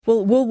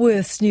Well,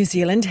 Woolworths New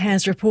Zealand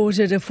has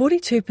reported a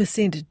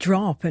 42%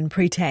 drop in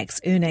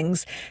pre-tax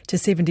earnings to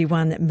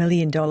 $71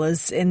 million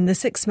in the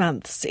 6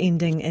 months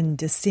ending in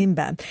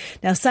December.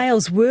 Now,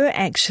 sales were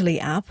actually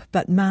up,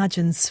 but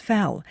margins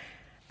fell.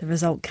 The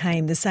result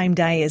came the same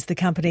day as the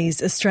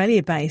company's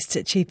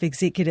Australia-based chief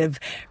executive,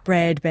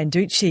 Brad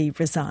Banducci,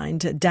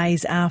 resigned,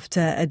 days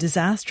after a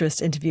disastrous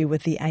interview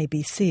with the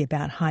ABC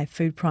about high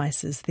food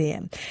prices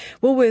there.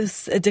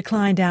 Woolworths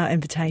declined our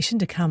invitation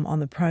to come on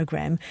the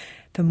program.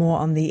 For more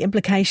on the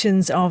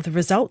implications of the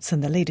results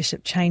and the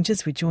leadership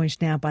changes, we're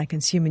joined now by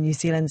Consumer New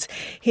Zealand's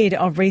Head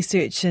of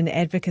Research and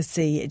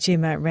Advocacy,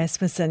 Gemma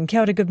Rasmussen.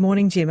 Kia ora, good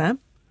morning, Gemma.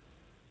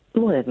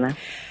 Good morning, Emma.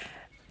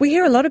 We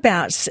hear a lot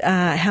about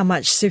how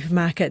much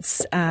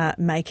supermarkets are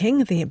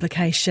making, the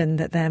implication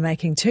that they're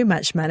making too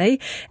much money.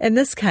 In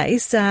this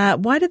case,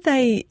 why did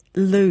they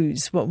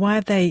lose? Why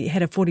have they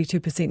had a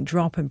 42%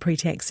 drop in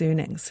pre-tax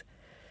earnings?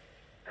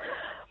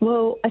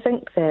 Well, I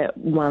think that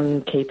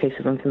one key piece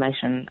of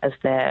information is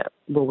that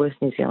Woolworths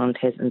New Zealand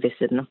has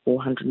invested in a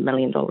 $400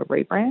 million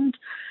rebrand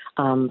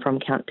from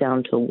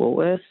Countdown to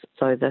Woolworths.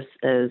 So this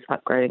is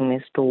upgrading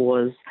their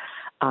stores,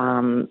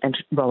 and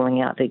rolling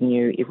out the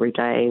new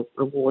Everyday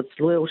Rewards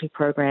loyalty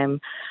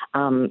program.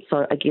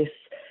 So I guess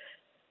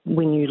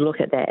when you look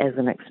at that as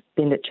an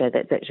expenditure,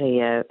 that's actually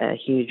a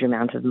huge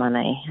amount of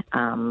money.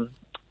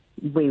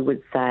 We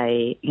would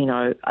say,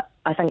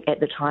 I think at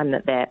the time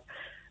that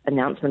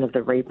announcement of the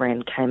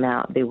rebrand came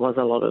out, there was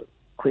a lot of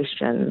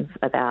questions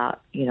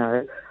about,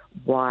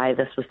 why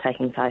this was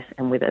taking place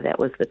and whether that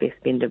was the best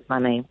spend of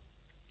money.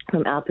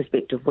 From our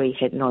perspective, we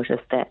had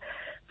noticed that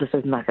the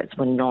supermarkets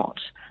were not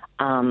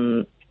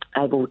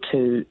able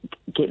to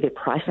get their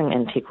pricing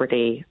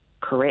integrity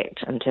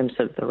correct in terms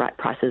of the right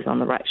prices on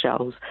the right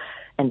shelves,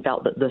 and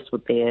felt that this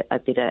would be a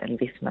better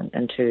investment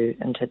into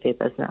their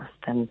business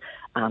than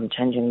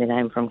changing the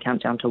name from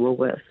Countdown to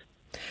Woolworths.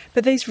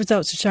 But these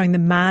results are showing the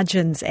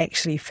margins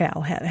actually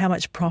fell, how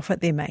much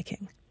profit they're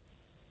making.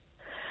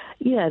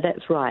 Yeah,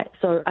 that's right.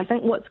 So I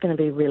think what's going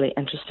to be really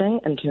interesting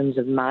in terms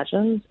of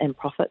margins and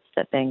profits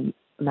that are being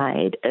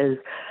made is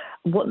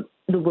what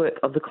the work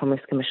of the Commerce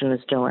Commission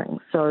is doing.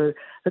 So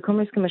the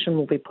Commerce Commission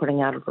will be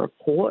putting out a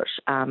report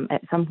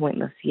at some point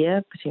this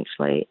year,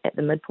 potentially at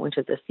the midpoint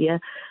of this year,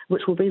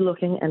 which will be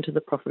looking into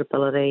the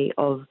profitability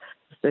of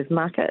the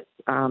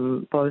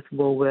supermarkets, both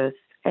Woolworths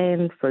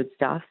and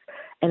Foodstuffs,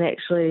 and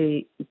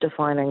actually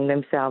defining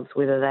themselves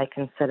whether they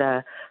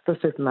consider the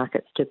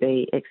supermarkets to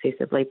be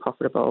excessively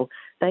profitable.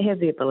 They have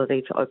the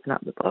ability to open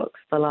up the books.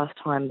 The last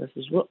time this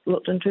was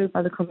looked into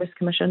by the Commerce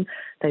Commission,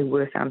 they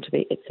were found to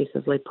be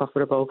excessively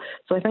profitable.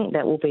 So I think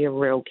that will be a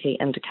real key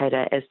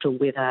indicator as to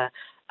whether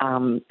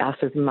our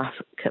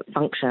supermarket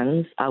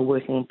functions are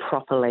working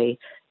properly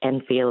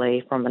and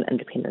fairly from an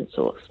independent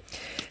source.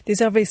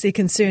 There's obviously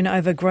concern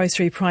over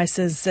grocery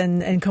prices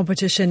and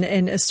competition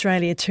in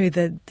Australia too,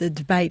 the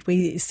debate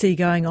we see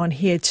going on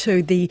here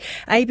too. The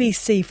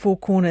ABC Four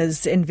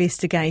Corners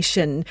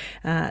investigation,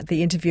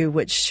 the interview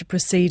which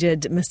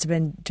preceded Mr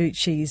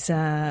Banducci's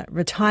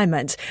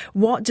retirement,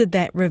 what did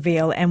that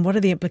reveal and what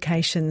are the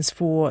implications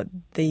for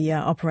the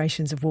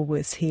operations of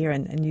Woolworths here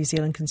and New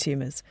Zealand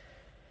consumers?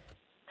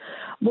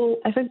 Well,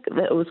 I think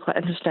that it was quite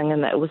interesting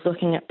in that it was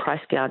looking at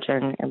price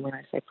gouging, and when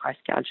I say price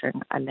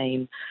gouging, I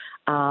mean,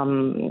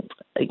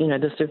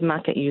 the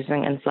supermarket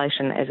using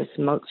inflation as a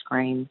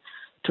smokescreen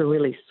to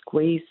really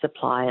squeeze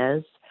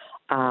suppliers,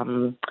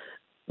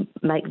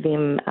 make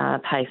them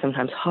pay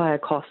sometimes higher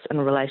costs in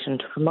relation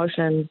to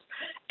promotions,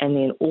 and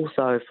then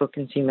also for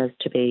consumers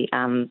to be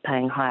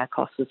paying higher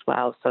costs as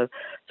well. So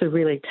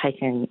really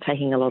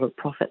taking a lot of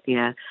profit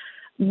there.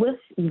 With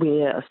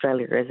where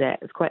Australia is at,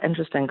 it's quite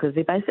interesting because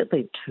they're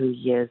basically 2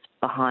 years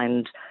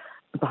behind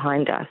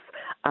us.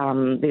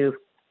 There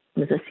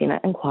was a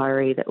Senate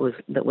inquiry that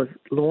was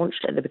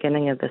launched at the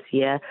beginning of this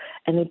year,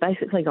 and they're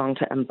basically going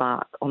to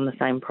embark on the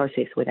same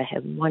process where they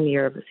have 1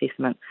 year of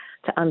assessment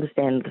to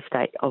understand the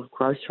state of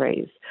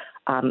groceries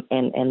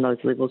and those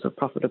levels of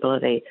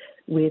profitability.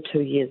 We're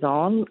 2 years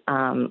on.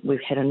 We've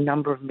had a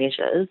number of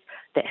measures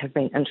that have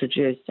been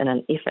introduced in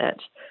an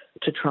effort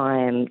to try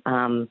and,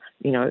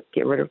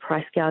 get rid of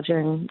price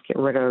gouging, get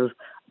rid of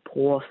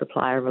poor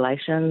supplier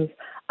relations,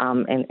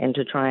 and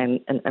to try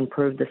and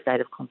improve the state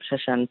of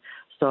competition.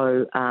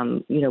 So,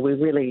 we're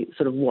really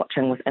sort of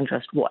watching with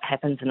interest what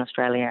happens in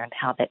Australia and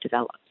how that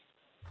develops.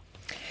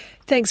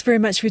 Thanks very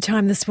much for your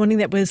time this morning.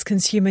 That was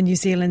Consumer New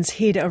Zealand's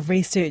Head of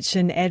Research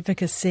and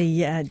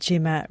Advocacy,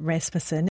 Gemma Rasmussen.